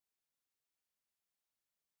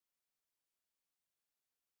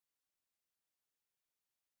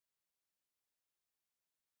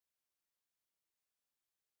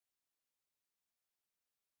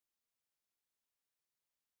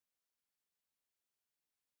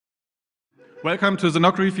Welcome to the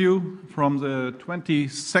NOC review from the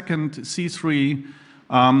 22nd C3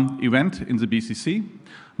 event in the BCC.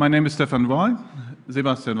 My name is Stefan Woy,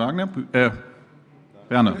 Sebastian Werner,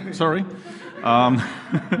 sorry.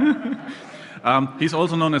 He's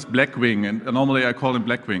also known as Blackwing, and normally I call him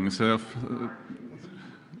Blackwing. So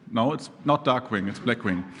no, it's not Darkwing, it's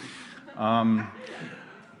Blackwing.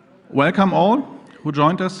 Welcome all who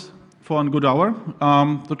joined us for a good hour.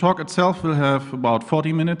 The talk itself will have about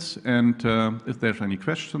 40 minutes, and if there's any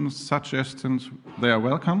questions, suggestions, they are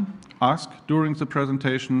welcome. Ask during the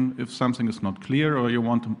presentation if something is not clear or you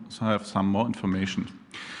want to have some more information.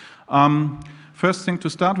 First thing to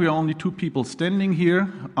start, we are only 2 people standing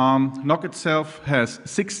here. NOC itself has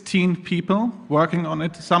 16 people working on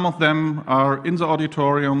it. Some of them are in the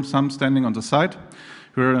auditorium, some standing on the side.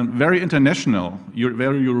 We're very international,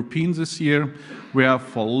 very European this year. We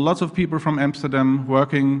have lots of people from Amsterdam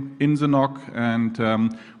working in the NOC, and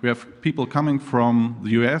we have people coming from the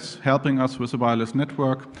US helping us with the wireless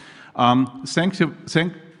network. Thank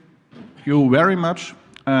you very much,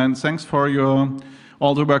 and thanks for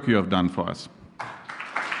all the work you have done for us.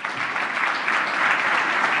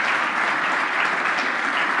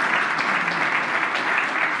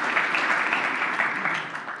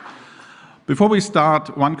 Before we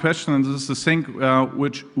start, one question, and this is the thing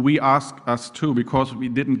which we ask us too, because we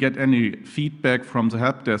didn't get any feedback from the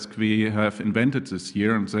help desk we have invented this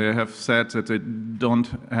year, and they have said that they don't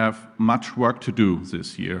have much work to do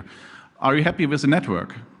this year. Are you happy with the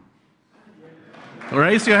network?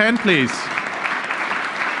 Raise your hand, please.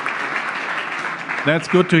 That's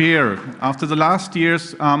good to hear. After the last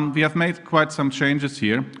years, we have made quite some changes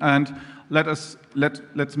here, and let's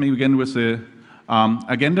maybe begin with the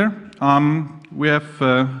agenda. We have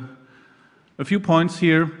a few points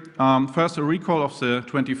here. First, a recall of the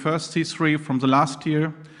 21st C3 from the last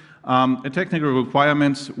year. A technical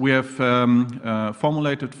requirements we have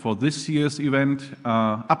formulated for this year's event,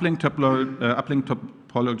 uplink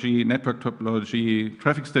topology, network topology,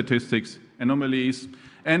 traffic statistics, anomalies,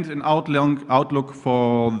 and an outlook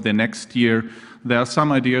for the next year. There are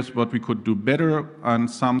some ideas what we could do better and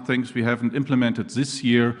some things we haven't implemented this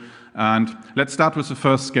year. And let's start with the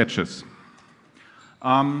first sketches.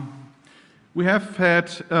 We have had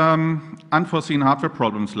unforeseen hardware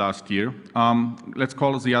problems last year. Let's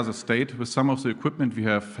call it the other state with some of the equipment we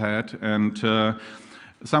have had, and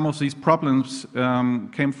some of these problems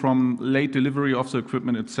came from late delivery of the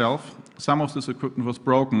equipment itself. Some of this equipment was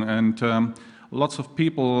broken, and lots of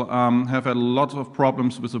people have had lots of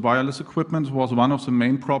problems with the wireless equipment. It was one of the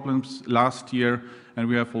main problems last year, and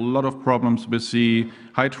we have a lot of problems with the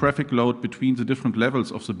high traffic load between the different levels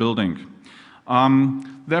of the building.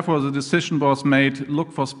 Therefore, the decision was made, look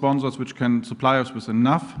for sponsors which can supply us with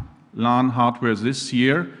enough LAN hardware this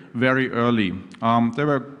year, very early. There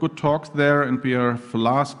were good talks there, and the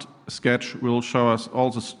last sketch will show us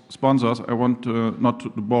all the sponsors. I want not to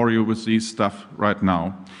bore you with this stuff right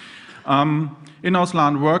now. In-house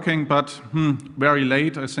LAN working, but very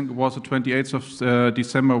late. I think it was the 28th of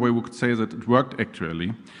December where we could say that it worked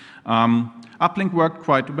actually. Uplink worked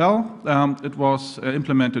quite well. It was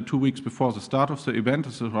implemented 2 weeks before the start of the event.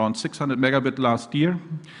 It's around 600 megabit last year.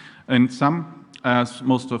 And some, as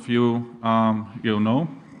most of you know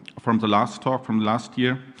from the last talk from last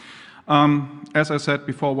year. As I said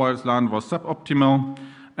before, wireless LAN was suboptimal.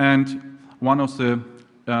 And one of the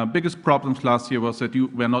biggest problems last year was that you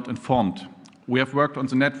were not informed. We have worked on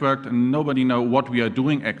the network and nobody knows what we are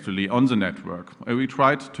doing actually on the network. We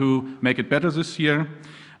tried to make it better this year,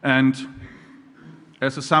 and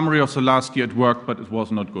as a summary of the last year it worked, but it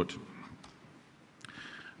was not good.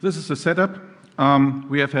 This is the setup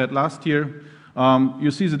we have had last year.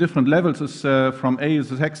 You see the different levels. It's, from A is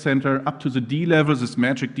the tech center up to the D level, this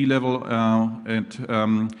magic D level at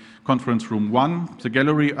conference room 1, the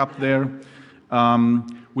gallery up there.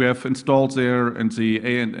 We have installed there in the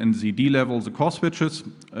A and the D level the core switches.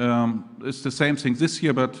 It's the same thing this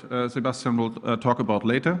year, but Sebastian will talk about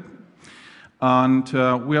later. And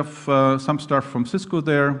we have some stuff from Cisco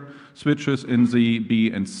there, switches in the B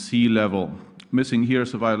and C level. Missing here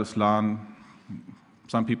is the wireless LAN.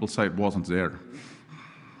 Some people say it wasn't there.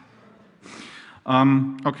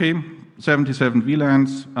 Okay, 77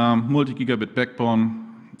 VLANs, multi-gigabit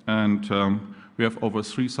backbone, and we have over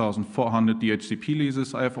 3,400 DHCP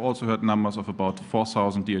leases. I have also heard numbers of about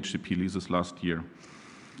 4,000 DHCP leases last year.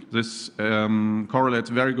 This correlates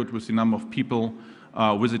very good with the number of people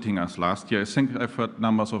visiting us last year. I think I've heard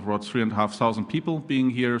numbers of about 3,500 people being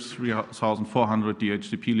here. 3,400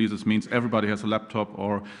 DHCP leases means everybody has a laptop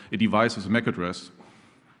or a device with a MAC address.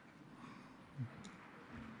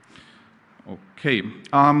 Okay,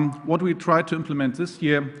 what we tried to implement this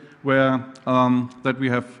year, where that we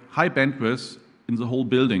have high bandwidth in the whole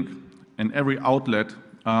building. In every outlet,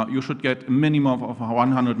 you should get a minimum of a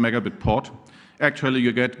 100 megabit port. Actually,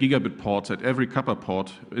 you get gigabit ports at every copper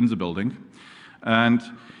port in the building. And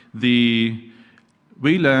the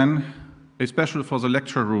WLAN, especially for the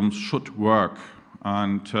lecture rooms, should work.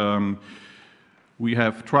 And we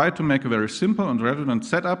have tried to make a very simple and redundant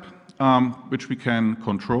setup, which we can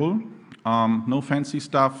control. No fancy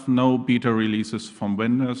stuff, no beta releases from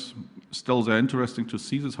vendors. Still, they're interesting to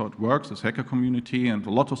see this, how it works, this hacker community, and a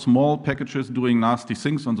lot of small packages doing nasty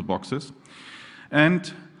things on the boxes.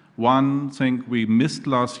 And one thing we missed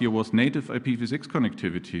last year was native IPv6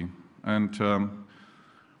 connectivity. And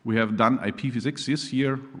we have done IPv6 this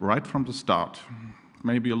year right from the start.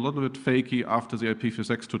 Maybe a little bit fakey after the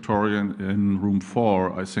IPv6 tutorial in room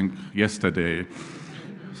 4, I think yesterday.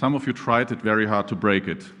 Some of you tried it very hard to break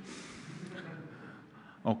it.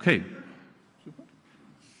 Okay.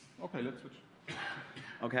 Okay, let's switch.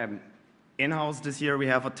 Okay. In-house this year we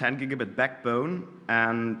have a 10 gigabit backbone,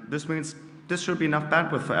 and this means this should be enough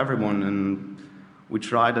bandwidth for everyone. And we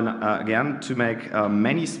tried again to make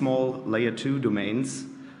many small layer 2 domains,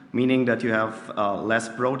 meaning that you have less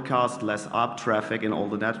broadcast, less ARP traffic in all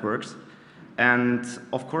the networks. And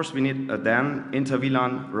of course we need then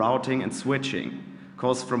inter-VLAN routing and switching,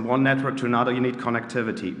 because from one network to another you need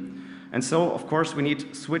connectivity. And so of course we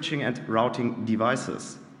need switching and routing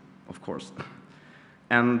devices, of course.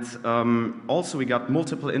 And also we got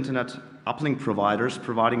multiple internet uplink providers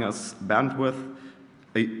providing us bandwidth,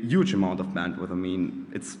 a huge amount of bandwidth. I mean,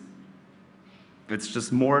 it's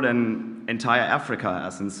just more than entire Africa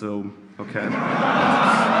has, and so, okay.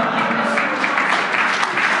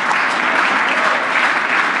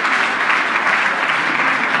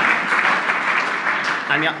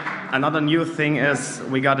 And yeah, another new thing is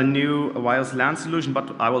we got a new wireless LAN solution,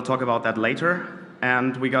 but I will talk about that later.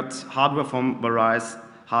 And we got hardware from various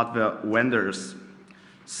hardware vendors.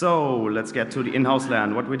 So let's get to the in-house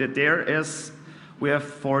LAN. What we did there is we have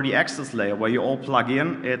for the access layer where you all plug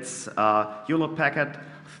in, it's ULOT packet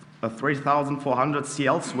 3400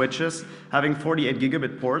 CL switches having 48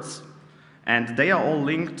 gigabit ports. And they are all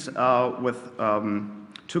linked with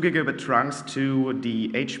 2 gigabit trunks to the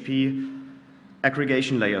HP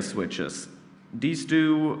aggregation layer switches. These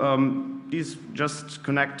just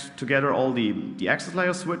connect together all the access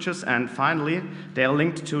layer switches, and finally they are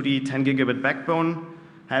linked to the 10 gigabit backbone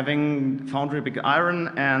having Foundry Big Iron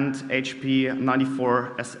and HP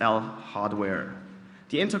 94SL hardware.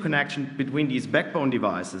 The interconnection between these backbone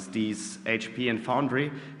devices, these HP and Foundry,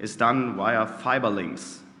 is done via fiber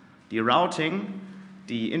links. The routing,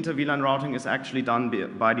 the inter-VLAN routing, is actually done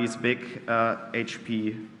by these big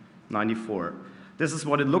HP 94. This is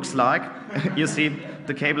what it looks like. You see,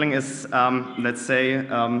 the cabling is, let's say,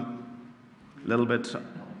 a little bit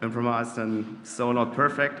improvised and so not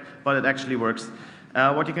perfect, but it actually works.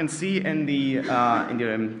 What you can see in the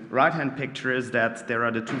right-hand picture is that there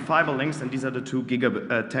are the 2 fiber links, and these are the 10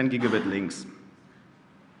 gigabit links.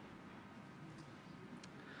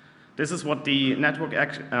 This is what the network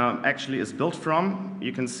actually is built from.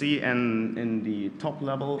 You can see in the top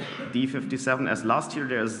level, D57, as last year,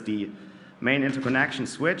 there's the main interconnection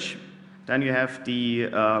switch. Then you have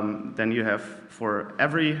for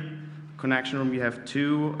every connection room, you have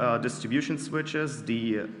 2 distribution switches.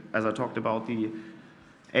 As I talked about, the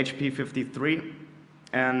HP53,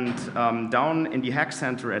 and down in the hack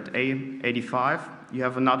center at A85, you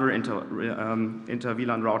have another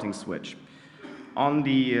inter-VLAN routing switch. On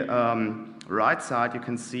the right side, you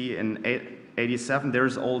can see in A87,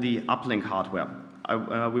 there's all the uplink hardware.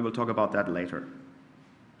 We will talk about that later.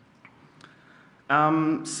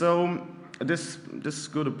 So this is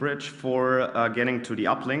good a bridge for getting to the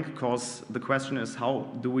uplink, because the question is, how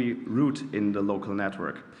do we route in the local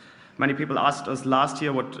network? Many people asked us last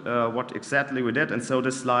year what exactly we did, and so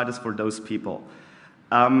this slide is for those people.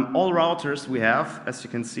 All routers we have, as you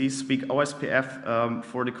can see, speak OSPF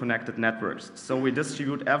for the connected networks. So we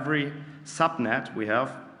distribute every subnet we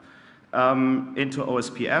have into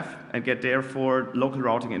OSPF and get therefore local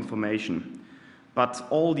routing information. But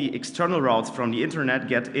all the external routes from the internet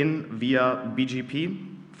get in via BGP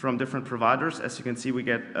from different providers. As you can see, we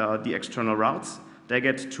get the external routes. They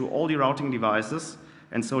get to all the routing devices.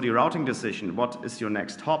 And so the routing decision, what is your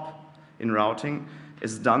next hop in routing,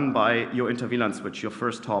 is done by your inter-VLAN switch, your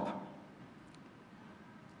first hop.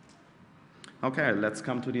 Okay, let's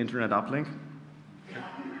come to the internet uplink.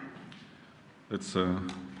 It's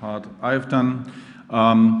hard. I've done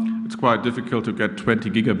it's quite difficult to get 20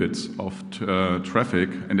 gigabits of traffic,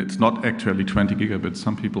 and it's not actually 20 gigabits.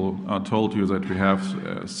 Some people told you that we have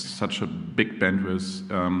such a big bandwidth.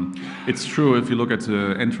 It's true, if you look at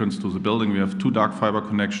the entrance to the building, we have 2 dark fiber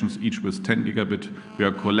connections, each with 10 gigabit. We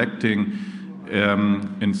are collecting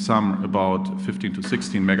in sum about 15 to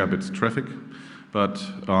 16 megabits traffic, but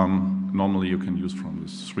normally you can use from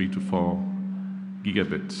this 3 to 4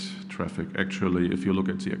 gigabit traffic. Actually, if you look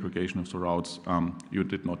at the aggregation of the routes, you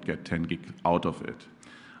did not get 10 gig out of it.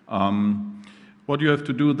 What you have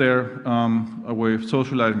to do there, we're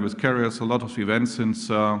socializing with carriers, a lot of events since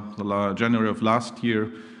January of last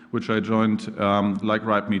year, which I joined, like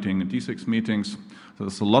RIPE meeting and D6 meetings. So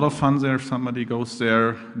there's a lot of fun there. If somebody goes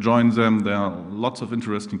there, joins them. There are lots of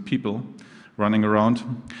interesting people running around.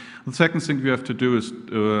 The second thing we have to do is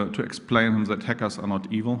to explain them that hackers are not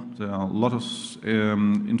evil. There are a lot of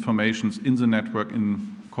informations in the network,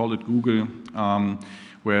 call it Google,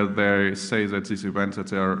 where they say that these events that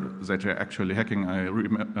they're actually hacking.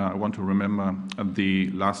 I want to remember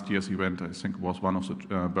the last year's event. I think it was one of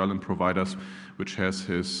the Berlin providers, which has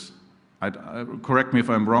his. Correct me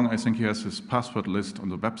if I'm wrong. I think he has his password list on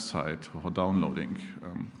the website for downloading.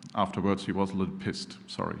 Afterwards, he was a little pissed.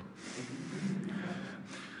 Sorry.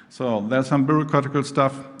 So there's some bureaucratical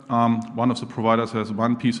stuff. One of the providers has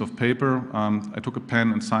one piece of paper. I took a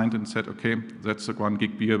pen and signed it and said, okay, that's the 1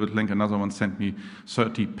 gig gigabit link. Another one sent me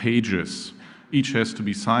 30 pages. Each has to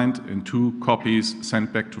be signed in 2 copies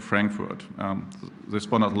sent back to Frankfurt.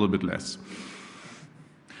 This one is a little bit less.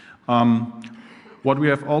 What we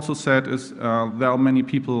have also said is there are many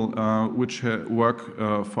people which work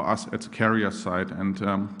for us at the carrier side, and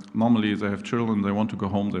normally they have children, they want to go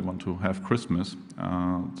home, they want to have Christmas.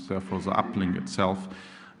 Therefore, the uplink itself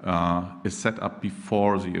is set up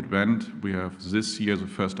before the event. We have this year the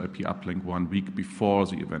first IP uplink 1 week before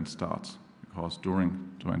the event starts, because during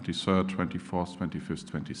 23rd, 24th, 25th,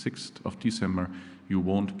 26th of December, you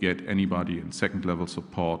won't get anybody in second level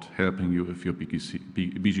support helping you if your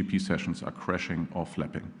BGP sessions are crashing or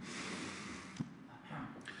flapping.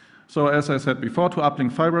 So as I said before, to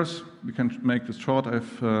uplink fibers, we can make this short.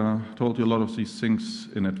 I've told you a lot of these things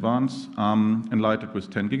in advance. Enlightened with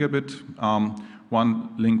 10 gigabit. One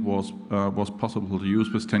link was possible to use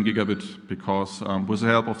with 10 gigabit because with the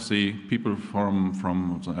help of the people from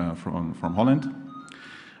Holland.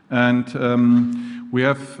 And we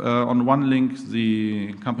have on one link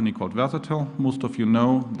the company called Versatel. Most of you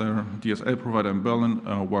know, they're a DSL provider in Berlin,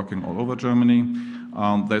 working all over Germany.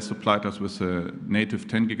 They supplied us with a native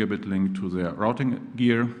 10 gigabit link to their routing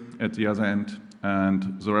gear at the other end,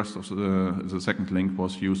 and the rest of the second link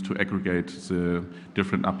was used to aggregate the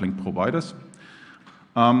different uplink providers.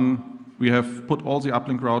 We have put all the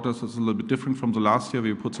uplink routers. It's a little bit different from the last year.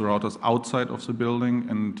 We put the routers outside of the building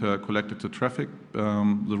and collected the traffic.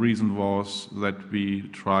 The reason was that we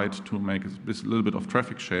tried to make a little bit of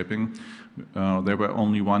traffic shaping. There were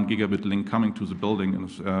only 1 gigabit link coming to the building, and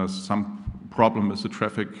some problem with the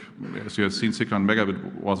traffic. As you have seen, 600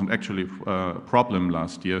 megabit wasn't actually a problem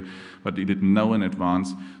last year, but we didn't know in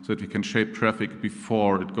advance so that we can shape traffic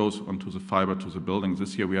before it goes onto the fiber to the building.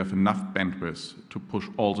 This year we have enough bandwidth to push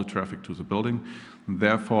all the traffic to the building. And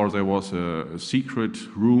therefore, there was a secret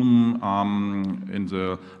room in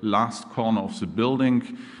the last corner of the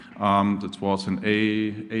building. That was an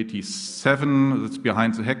A87, that's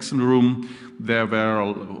behind the Hexen room. There were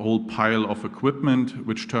a whole pile of equipment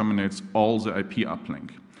which terminates all the IP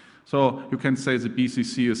uplink. So you can say the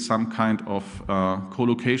BCC is some kind of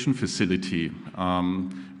co-location facility.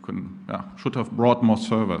 Should have brought more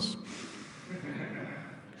servers.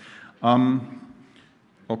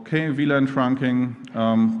 Okay, VLAN trunking.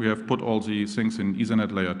 We have put all the things in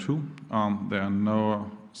Ethernet layer 2. There are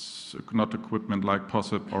not equipment like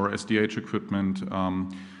POSIP or SDH equipment.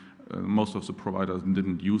 Most of the providers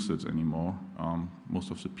didn't use it anymore. Most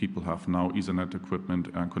of the people have now Ethernet equipment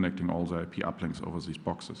connecting all the IP uplinks over these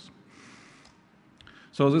boxes.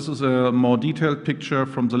 So this is a more detailed picture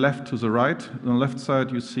from the left to the right. On the left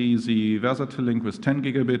side, you see the Versatel link with 10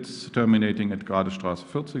 gigabits terminating at Gradestraße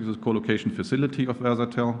 40, this co-location facility of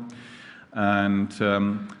Versatel. And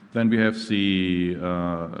then we have the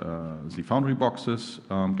Foundry boxes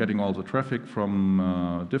getting all the traffic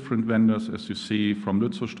from different vendors, as you see, from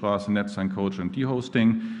Lützowstraße, Netzsein, Coach, and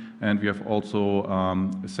D-Hosting. And we have also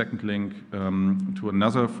a second link to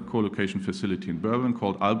another co-location facility in Berlin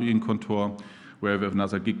called Albion Contour, where we have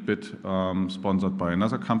another gigabit sponsored by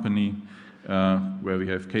another company, where we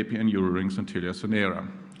have KPN, Eurorings, and Telia Sonera.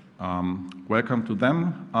 Welcome to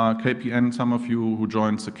them. KPN, some of you who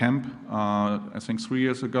joined the camp, I think 3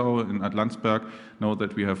 years ago in Atlantsberg, know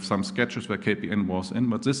that we have some sketches where KPN was in,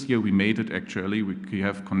 but this year we made it actually. We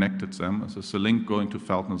have connected them. This is a link going to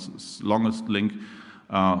Velten's longest link,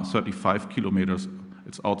 35 kilometers.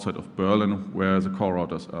 It's outside of Berlin where the core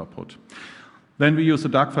routers are put. Then we use a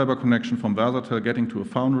dark fiber connection from Versatel getting to a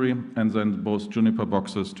foundry, and then both Juniper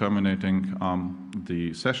boxes terminating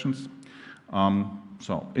the sessions.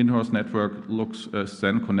 So in-house network looks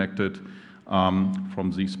then connected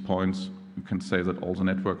from these points. You can say that all the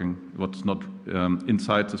networking, what's not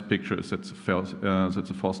inside this picture is that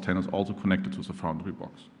the Force 10 is also connected to the foundry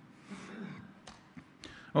box.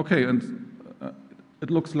 Okay, and it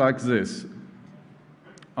looks like this.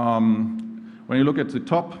 When you look at the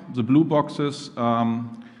top, the blue boxes,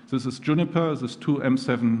 this is Juniper, this is 2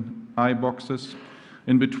 M7i boxes.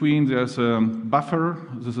 In between there's a buffer,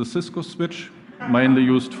 this is a Cisco switch, mainly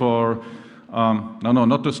used for,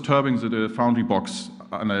 not disturbing the foundry box.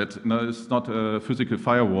 No, it's not a physical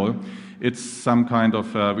firewall. It's some kind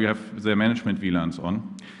of, we have the management VLANs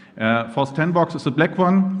on. Force 10 box is a black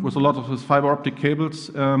one with a lot of these fiber optic cables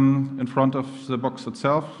in front of the box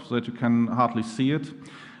itself so that you can hardly see it.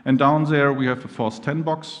 And down there we have a Force 10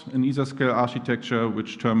 box in Ether-scale architecture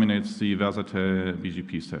which terminates the Versatel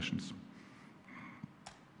BGP sessions.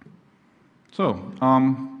 So,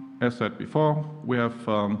 as said before, we have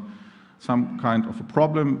some kind of a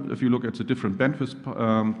problem. If you look at the different bandwidths,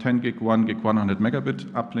 10 gig, 1 gig, 100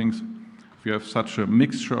 megabit uplinks, if you have such a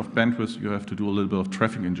mixture of bandwidths, you have to do a little bit of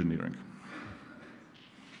traffic engineering.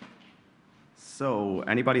 So,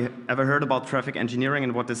 anybody ever heard about traffic engineering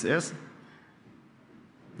and what this is?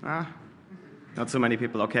 Not so many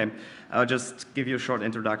people. Okay, I'll just give you a short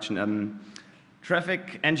introduction.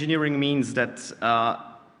 Traffic engineering means that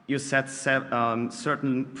you set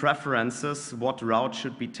certain preferences what route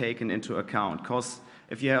should be taken into account. Because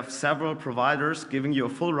if you have several providers giving you a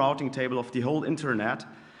full routing table of the whole internet,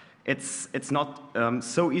 it's not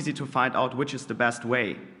so easy to find out which is the best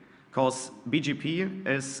way. Because BGP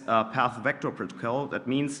is a path vector protocol. That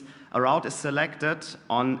means a route is selected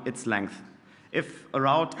on its length. If a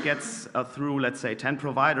route gets through, let's say, 10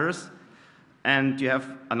 providers, and you have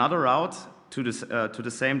another route to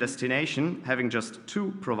the same destination, having just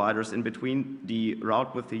 2 providers in between, the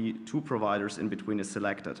route with the 2 providers in between is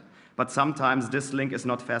selected. But sometimes this link is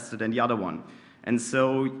not faster than the other one. And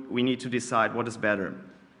so we need to decide what is better.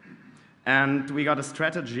 And we got a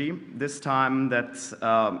strategy this time that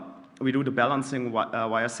we do the balancing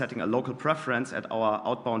via setting a local preference at our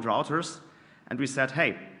outbound routers. And we said,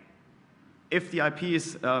 hey, if the IP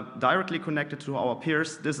is directly connected to our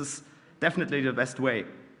peers, this is definitely the best way.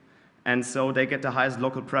 And so they get the highest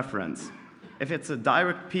local preference. If it's a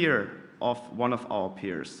direct peer of one of our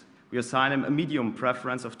peers, we assign them a medium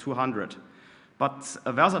preference of 200. But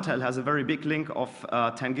Versatel has a very big link of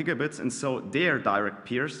 10 gigabits, and so their direct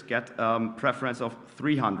peers get preference of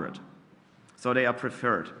 300. So they are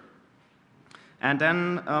preferred. And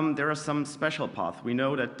then there are some special paths. We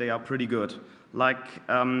know that they are pretty good. Like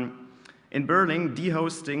in Berlin,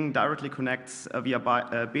 dehosting directly connects via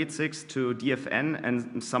BT6 to DFN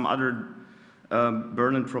and some other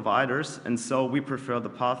Berlin providers, and so we prefer the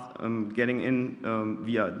path getting in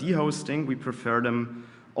via dehosting. We prefer them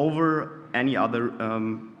over any other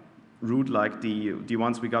route like the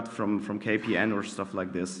ones we got from KPN or stuff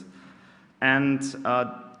like this. And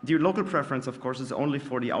the local preference, of course, is only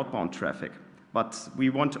for the outbound traffic. But we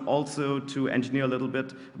want also to engineer a little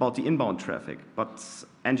bit about the inbound traffic. But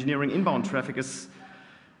engineering inbound traffic is,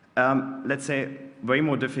 let's say, way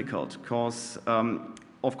more difficult because,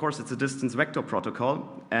 of course, it's a distance vector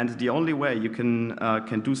protocol. And the only way you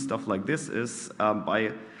can do stuff like this is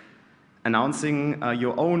by announcing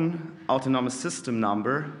your own autonomous system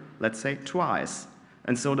number, let's say, twice.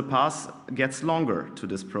 And so the path gets longer to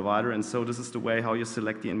this provider. And so this is the way how you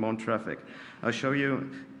select the inbound traffic. I'll show you.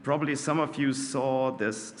 Probably some of you saw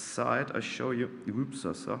this site. I show you. Oops,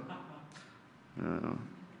 nicht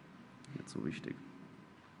so wichtig.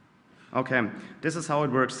 Okay, this is how it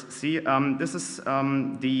works. See, this is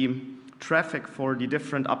the traffic for the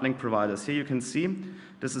different uplink providers. Here you can see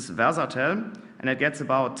this is Versatel, and it gets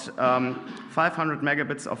about 500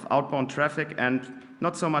 megabits of outbound traffic and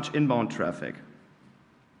not so much inbound traffic.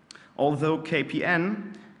 Although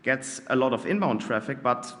KPN gets a lot of inbound traffic,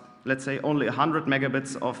 but let's say only 100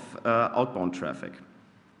 megabits of outbound traffic.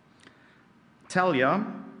 Telia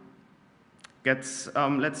gets,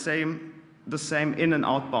 let's say, the same in and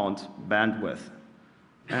outbound bandwidth.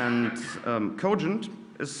 And Cogent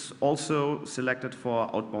is also selected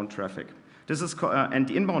for outbound traffic. And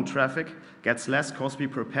the inbound traffic gets less because we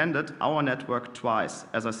prepended our network twice,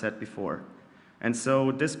 as I said before. And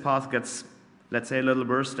so this path gets, let's say, a little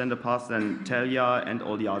worse than the path than Telia and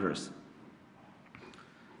all the others.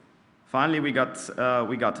 Finally, we got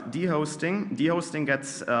dehosting. Dehosting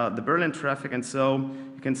gets the Berlin traffic, and so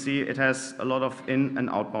you can see it has a lot of in and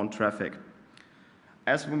outbound traffic.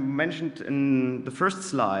 As we mentioned in the first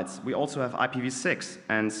slides, we also have IPv6,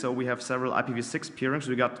 and so we have several IPv6 peerings.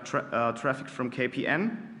 We got traffic from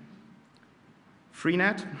KPN,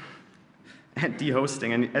 Freenet, and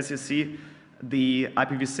dehosting. And as you see, the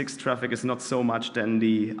IPv6 traffic is not so much than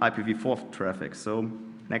the IPv4 traffic. So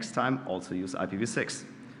next time, also use IPv6.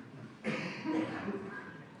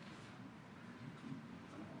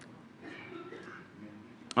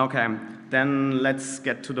 Okay, then let's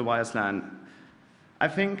get to the wireless LAN. I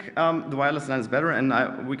think the wireless LAN is better,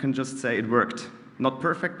 and we can just say it worked. Not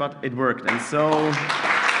perfect, but it worked. And so,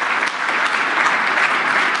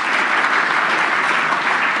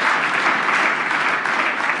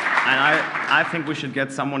 I think we should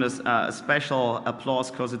get someone a special applause,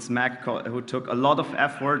 because it's Mac who took a lot of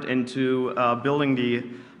effort into building the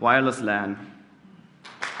wireless LAN.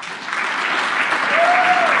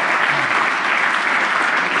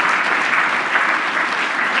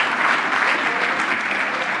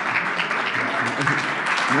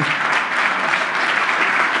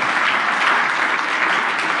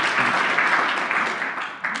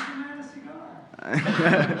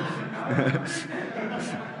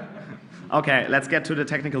 Okay, let's get to the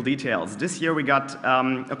technical details. This year we got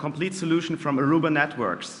a complete solution from Aruba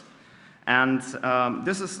Networks. And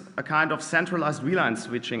this is a kind of centralized VLAN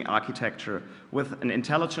switching architecture with an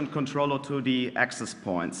intelligent controller to the access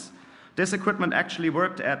points. This equipment actually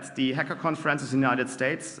worked at the hacker conferences in the United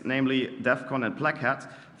States, namely DEF CON and Black Hat,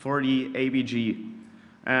 for the ABG.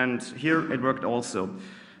 And here it worked also.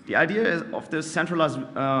 The idea of this centralized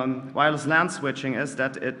wireless LAN switching is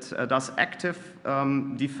that it does active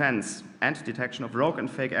defense and detection of rogue and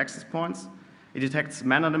fake access points. It detects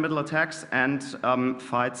man-in-the-middle attacks and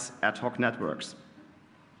fights ad hoc networks.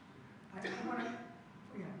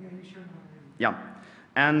 Yeah,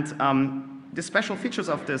 and the special features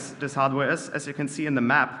of this hardware is, as you can see in the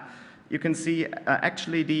map, you can see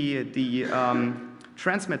actually the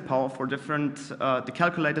transmit power for different, the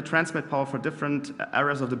calculated transmit power for different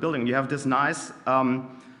areas of the building. You have this nice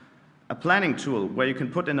a planning tool where you can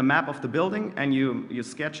put in a map of the building and you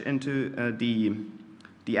sketch into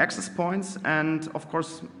the access points, and of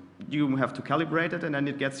course you have to calibrate it, and then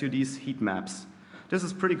it gets you these heat maps. This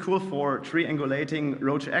is pretty cool for triangulating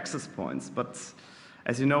roach access points, but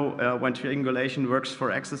as you know, when triangulation works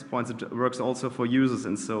for access points, it works also for users,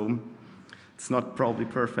 and so it's not probably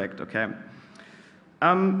perfect, okay?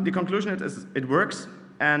 The conclusion is it works,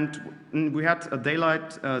 and we had a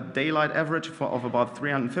daylight average of about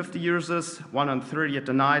 350 users, 130 at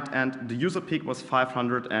the night, and the user peak was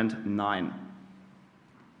 509.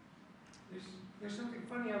 There's something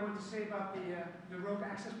funny I want to say about the rogue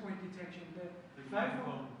access point detection.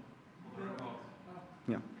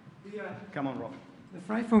 Come on, Rob. The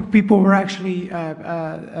Fryphone people were actually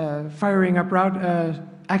firing up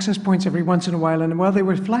access points every once in a while, and while they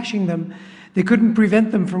were flashing them, they couldn't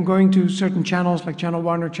prevent them from going to certain channels like channel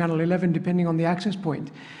 1 or channel 11, depending on the access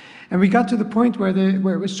point. And we got to the point where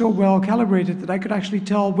it was so well calibrated that I could actually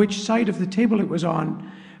tell which side of the table it was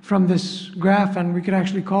on from this graph, and we could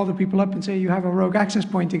actually call the people up and say, you have a rogue access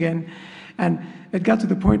point again. And it got to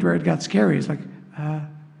the point where it got scary. It's like,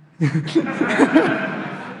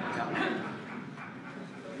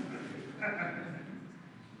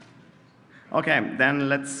 Okay, then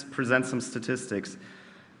let's present some statistics.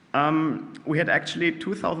 We had actually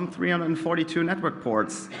 2,342 network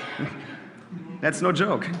ports. That's no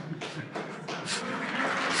joke.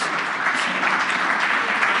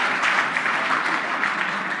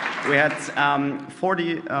 We had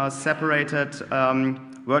 40 separated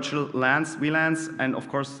virtual LANs, VLANs, and of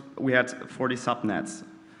course we had 40 subnets.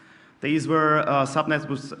 These were subnets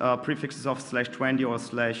with prefixes of /20 or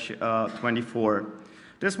 /24.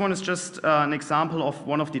 This one is just an example of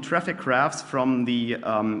one of the traffic graphs from the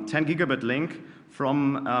 10 gigabit link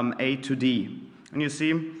from A to D. And you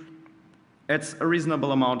see, it's a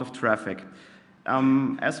reasonable amount of traffic.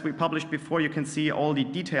 As we published before, you can see all the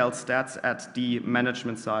detailed stats at the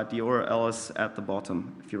management side. The URL is at the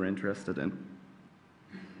bottom, if you're interested in.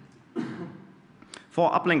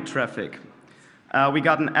 For uplink traffic, we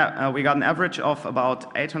got an average of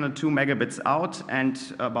about 802 megabits out and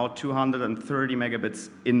about 230 megabits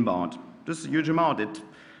inbound. This is a huge amount. It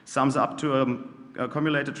sums up to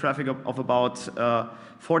accumulated traffic of about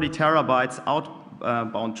 40 terabytes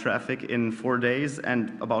outbound traffic in 4 days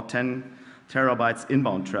and about 10 terabytes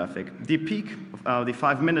inbound traffic. The peak, the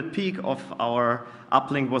 5-minute peak of our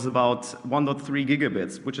uplink was about 1.3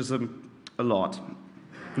 gigabits, which is a lot.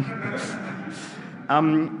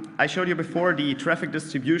 I showed you before the traffic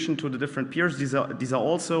distribution to the different peers. These are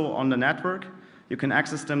also on the network. You can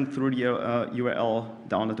access them through the URL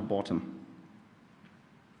down at the bottom.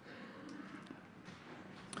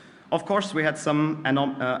 Of course, we had some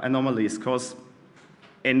anomalies, because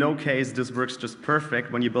in no case this works just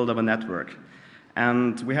perfect when you build up a network.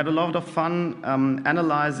 And we had a lot of fun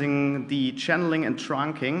analyzing the channeling and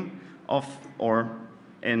trunking of, or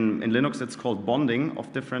in Linux it's called bonding,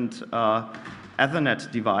 of different Ethernet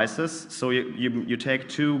devices. So you take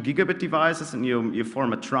 2 gigabit devices and you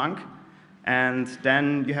form a trunk, and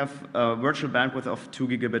then you have a virtual bandwidth of 2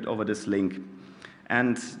 gigabit over this link.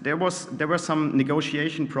 And there were some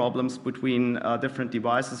negotiation problems between different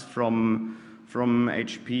devices from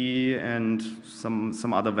HP and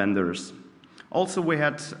some other vendors. Also, we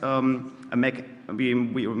had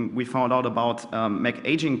we found out about MAC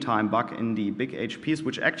aging time bug in the big HPs,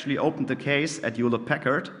 which actually opened the case at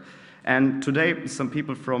Hewlett-Packard. And today, some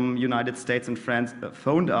people from United States and France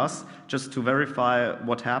phoned us just to verify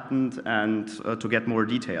what happened and to get more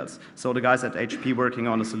details. So the guys at HP working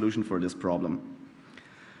on a solution for this problem.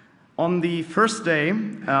 On the first day,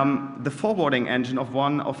 the forwarding engine of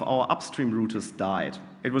one of our upstream routers died.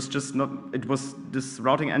 This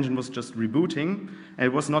routing engine was just rebooting, and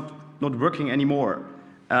it was not working anymore.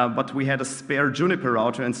 But we had a spare Juniper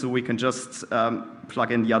router, and so we can just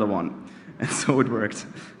plug in the other one. And so it worked.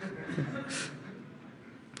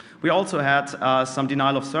 We also had some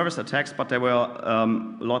denial of service attacks, but they were a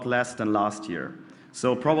lot less than last year.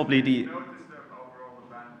 So probably the...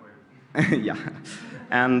 yeah.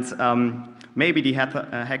 And maybe the hacker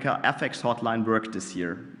FX hotline worked this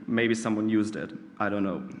year. Maybe someone used it. I don't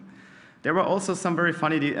know. There were also some very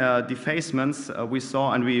funny defacements we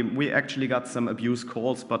saw, and we actually got some abuse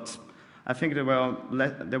calls, but I think there were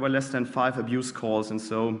less than 5 abuse calls, and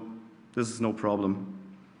so this is no problem.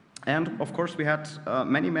 And of course, we had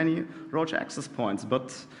many roach access points,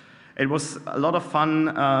 but it was a lot of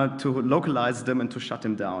fun to localize them and to shut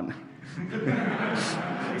them down.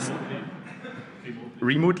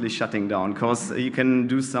 Remotely shutting down, because you can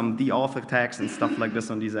do some DAuth attacks and stuff like this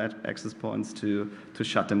on these access points to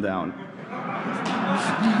shut them down.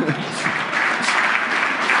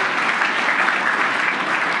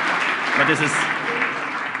 But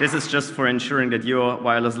this is just for ensuring that your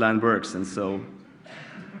wireless LAN works, and so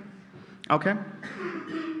okay.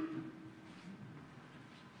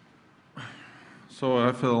 So I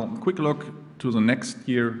have a quick look to the next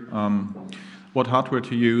year. What hardware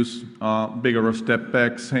to use, bigger step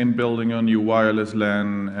back, same building on new wireless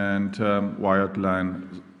LAN and wired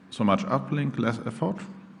LAN. So much uplink, less effort.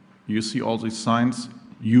 You see all these signs,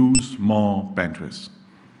 use more bandwidth.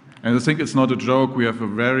 And I think it's not a joke, we have a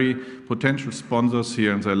very potential sponsors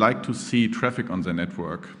here and they like to see traffic on their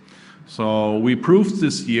network. So we proved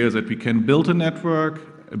this year that we can build a network,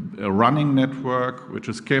 a running network, which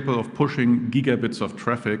is capable of pushing gigabits of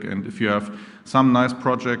traffic. And if you have some nice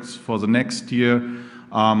projects for the next year,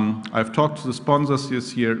 I've talked to the sponsors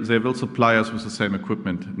this year, they will supply us with the same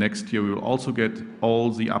equipment. Next year we will also get all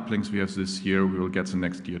the uplinks we have this year, we will get the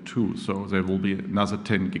next year too. So there will be another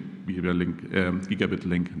 10 gigabit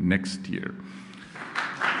link next year.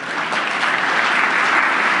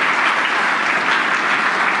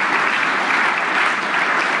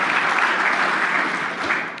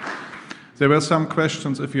 There were some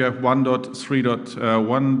questions if you have 1.320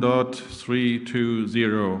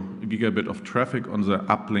 gigabit of traffic on the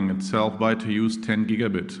uplink itself, why to use 10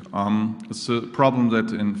 gigabit? It's a problem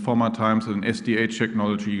that in former times in SDH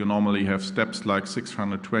technology you normally have steps like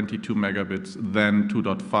 622 megabits, then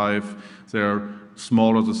 2.5. They're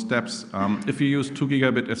smaller the steps. If you use 2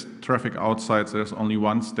 gigabit as traffic outside, there's only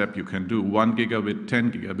one step you can do, 1 gigabit,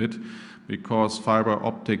 10 gigabit. Because fiber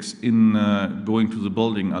optics in going to the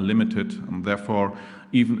building are limited, and therefore,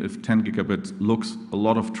 even if 10 gigabits looks a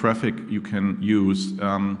lot of traffic you can use,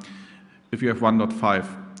 if you have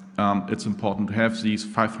 1.5, it's important to have these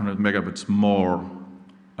 500 megabits more,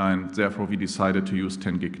 and therefore we decided to use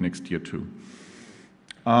 10 gig next year too.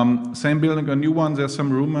 Same building, a new one, there's some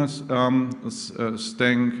rumors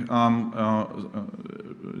saying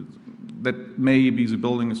that maybe the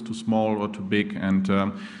building is too small or too big, and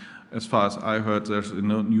as far as I heard, there's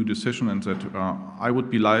no new decision, and that I would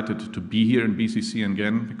be delighted to be here in BCC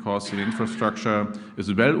again, because the infrastructure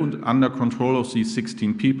is well under control of these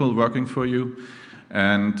 16 people working for you,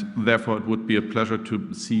 and therefore it would be a pleasure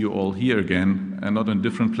to see you all here again, and not in a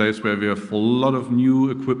different place where we have a lot of new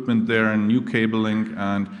equipment there and new cabling,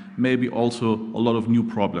 and maybe also a lot of new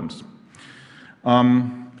problems.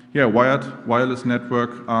 Yeah, wired, wireless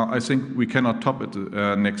network, I think we cannot top it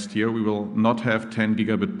next year. We will not have 10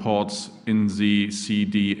 gigabit ports in the C,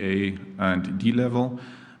 D, A, and D level.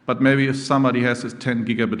 But maybe if somebody has a 10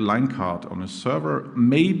 gigabit line card on a server,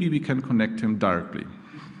 maybe we can connect him directly.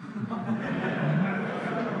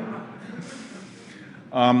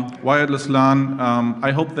 Wireless LAN,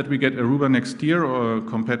 I hope that we get Aruba next year, or a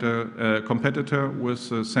competitor with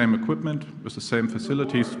the same equipment, with the same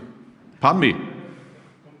facilities. Pardon me?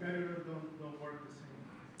 Competitors don't work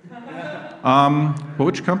the same. For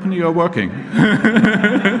which company you are working?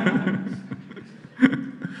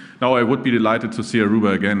 No, I would be delighted to see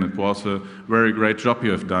Aruba again. It was a very great job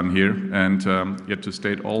you have done here, and yet to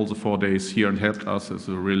stay all the 4 days here and helped us is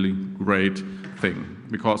a really great thing,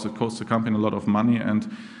 because it costs the company a lot of money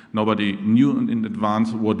and nobody knew in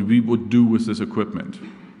advance what we would do with this equipment.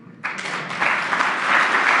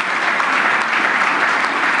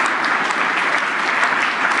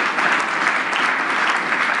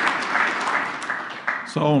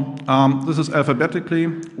 So this is alphabetically.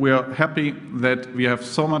 We are happy that we have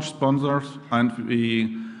so much sponsors, and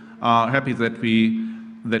we are happy that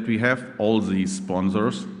we have all these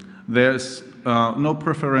sponsors. There's no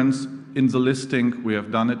preference in the listing. We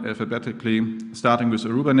have done it alphabetically, starting with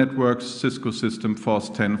Aruba Networks, Cisco System, Force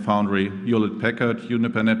 10, Foundry, Hewlett-Packard,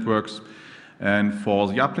 Uniper Networks. And for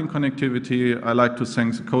the uplink connectivity, I like to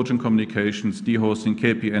thank the Cogent Communications, D-Hosting,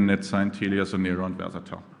 KPN, NetSign, Telia, Sonera, and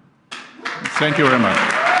Versatel. Thank you very much.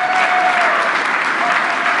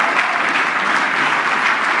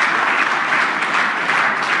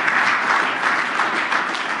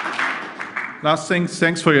 Last thing,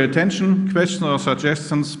 thanks for your attention. Questions or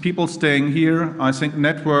suggestions? People staying here, I think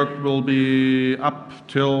network will be up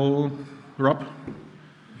till, Rob?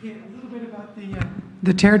 Okay, a little bit about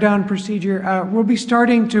the teardown procedure. We'll be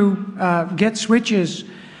starting to get switches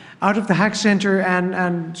out of the hack center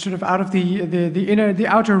and sort of out of the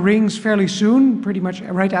outer rings fairly soon, pretty much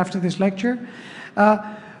right after this lecture.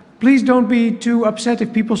 Please don't be too upset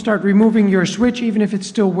if people start removing your switch, even if it's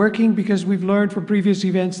still working, because we've learned from previous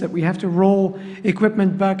events that we have to roll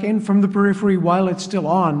equipment back in from the periphery while it's still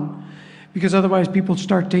on, because otherwise people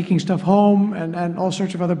start taking stuff home and all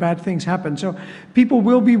sorts of other bad things happen. So people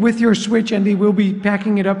will be with your switch and they will be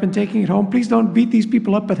packing it up and taking it home. Please don't beat these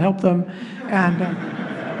people up, but help them. And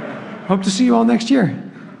hope to see you all next year.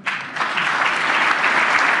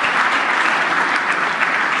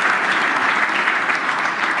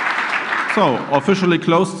 So, officially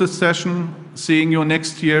close this session. Seeing you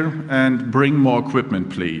next year, and bring more equipment,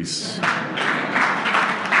 please.